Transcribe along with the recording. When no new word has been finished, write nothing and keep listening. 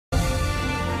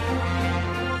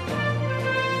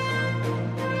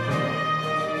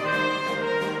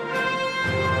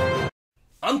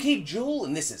I'm Cape Joel,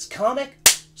 and this is Comic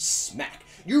Smack,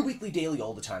 your weekly, daily,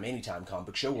 all the time, anytime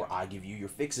comic show where I give you your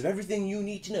fix of everything you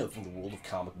need to know from the world of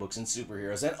comic books and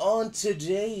superheroes. And on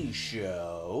today's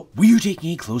show, we are taking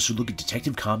a closer look at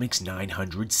Detective Comics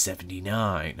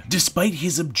 979. Despite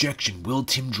his objection, will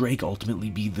Tim Drake ultimately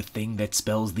be the thing that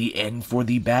spells the end for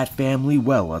the Bat family?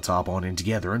 Well, let's hop on in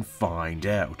together and find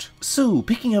out. So,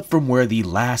 picking up from where the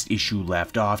last issue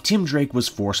left off, Tim Drake was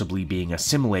forcibly being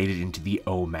assimilated into the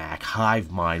OMAC hive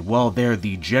mind. While there,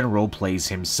 the General plays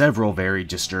him several very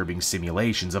disturbing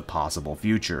simulations of possible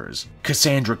futures.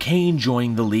 Cassandra Cain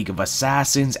joining the League of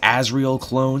Assassins, Azrael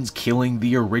clones, killing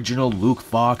the original Luke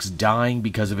Fox, dying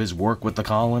because of his work with the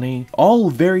colony. All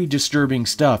very disturbing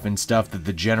stuff, and stuff that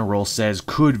the General says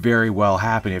could very well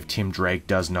happen if Tim Drake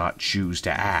does not choose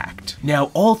to act.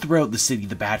 Now, all throughout the city,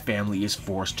 the Bat family is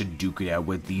forced to duke it out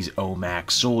with these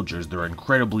OMAC soldiers. They're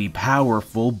incredibly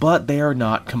powerful, but they are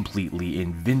not completely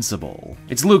invincible.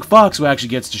 It's Luke Fox who actually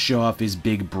gets to show off his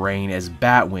big brain as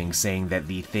Batwing, saying that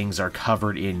the things are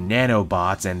covered in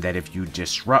nanobots and that if you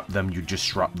disrupt them, you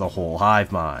disrupt the whole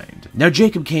hive mind. Now,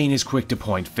 Jacob Kane is quick to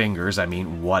point fingers. I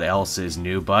mean, what else is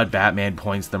new? But Batman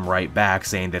points them right back,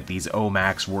 saying that these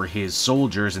OMACs were his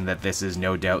soldiers and that this is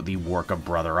no doubt the work of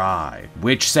Brother Eye.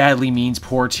 Which sadly means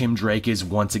poor Tim Drake is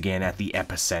once again at the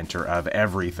epicenter of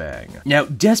everything. Now,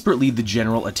 desperately, the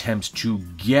General attempts to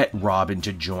get Robin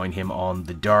to join him on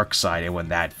the dark side, and when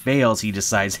that fails, he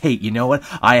decides, hey, you know what?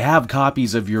 I have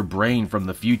copies of your brain from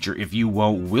the future. If you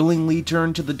won't willingly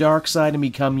turn to the dark side and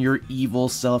become your evil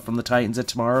self from the Titans of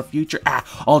Tomorrow future,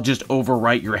 I'll just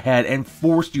overwrite your head and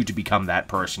force you to become that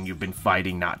person you've been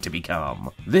fighting not to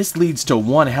become. This leads to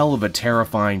one hell of a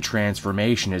terrifying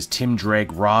transformation as Tim Drake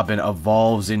Robin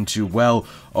evolves into, well,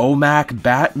 OMAC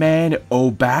Batman,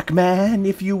 O-Backman,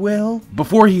 if you will.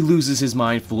 Before he loses his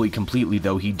mind fully completely,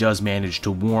 though, he does manage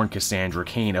to warn Cassandra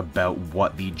Cain about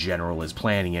what the General is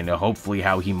planning and hopefully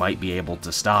how he might be able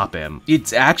to stop him.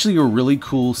 It's actually a really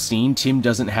cool scene. Tim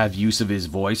doesn't have use of his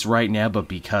voice right now, but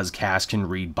because Cass can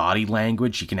read body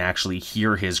language, she can actually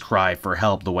hear his cry for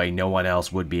help the way no one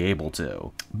else would be able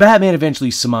to. Batman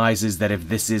eventually surmises that if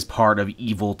this is part of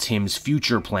evil Tim's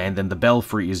future plan, then the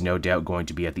Belfry is no doubt going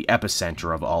to be at the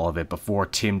epicenter of all of it. Before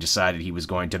Tim decided he was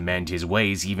going to mend his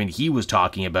ways, even he was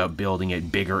talking about building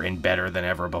it bigger and better than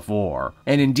ever before.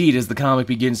 And indeed, as the comic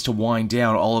begins to wind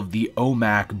down, all of the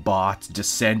OMAC bots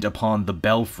descend upon the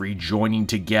Belfry, joining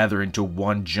together into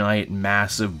one giant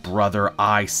massive Brother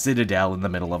Eye citadel in the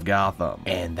middle of Gotham.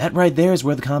 And that right there is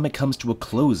where the comic comes to a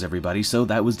close, everybody. So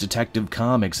that was Detective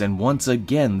Comics, and once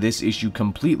again, this issue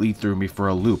completely threw me for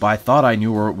a loop. I thought I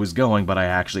knew where it was going, but I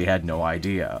actually had no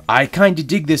idea. I kinda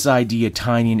dig this idea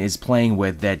Tynion is playing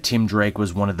with, that Tim Drake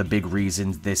was one of the big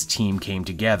reasons this team came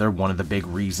together, one of the big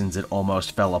reasons it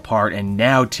almost fell apart, and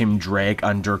now Tim Drake,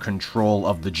 under control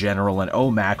of the General and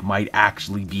OMAC, might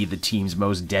actually be the team's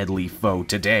most deadly foe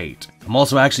to date. I'm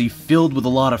also actually filled with a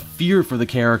lot of fear for the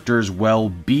character's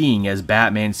well-being, as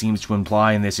Batman seems to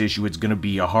imply in this issue it's going to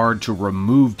be hard to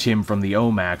remove Tim from the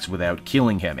OMACs without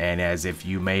killing him, and as if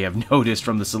you may have noticed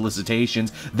from the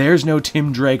solicitations, there's no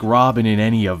Tim Drake Robin in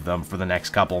any of them for the next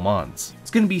couple months.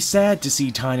 It's going to be sad to see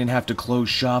Tynion have to close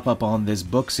shop up on this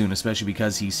book soon, especially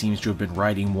because he seems to have been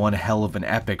writing one hell of an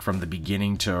epic from the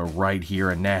beginning to right here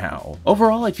and now.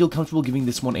 Overall, I feel comfortable giving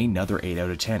this one another 8 out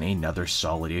of 10, another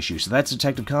solid issue. So that's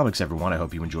Detective Comics, everyone. I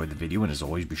hope you enjoyed the video, and as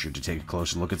always, be sure to take a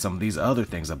closer look at some of these other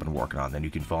things I've been working on. Then you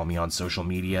can follow me on social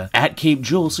media at Cape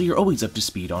Joel, so you're always up to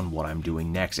speed on what I'm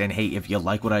doing next. And hey, if you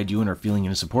like what I do and are feeling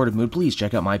in a supportive mood, please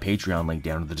check out my Patreon link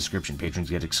down in the description. Patrons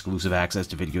get exclusive access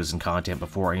to videos and content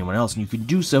before anyone else, and you can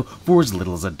do so for as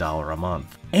little as $1 a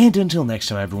month. And until next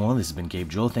time, everyone, this has been Cape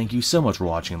Joel. Thank you so much for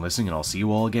watching and listening, and I'll see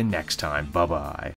you all again next time. Bye-bye.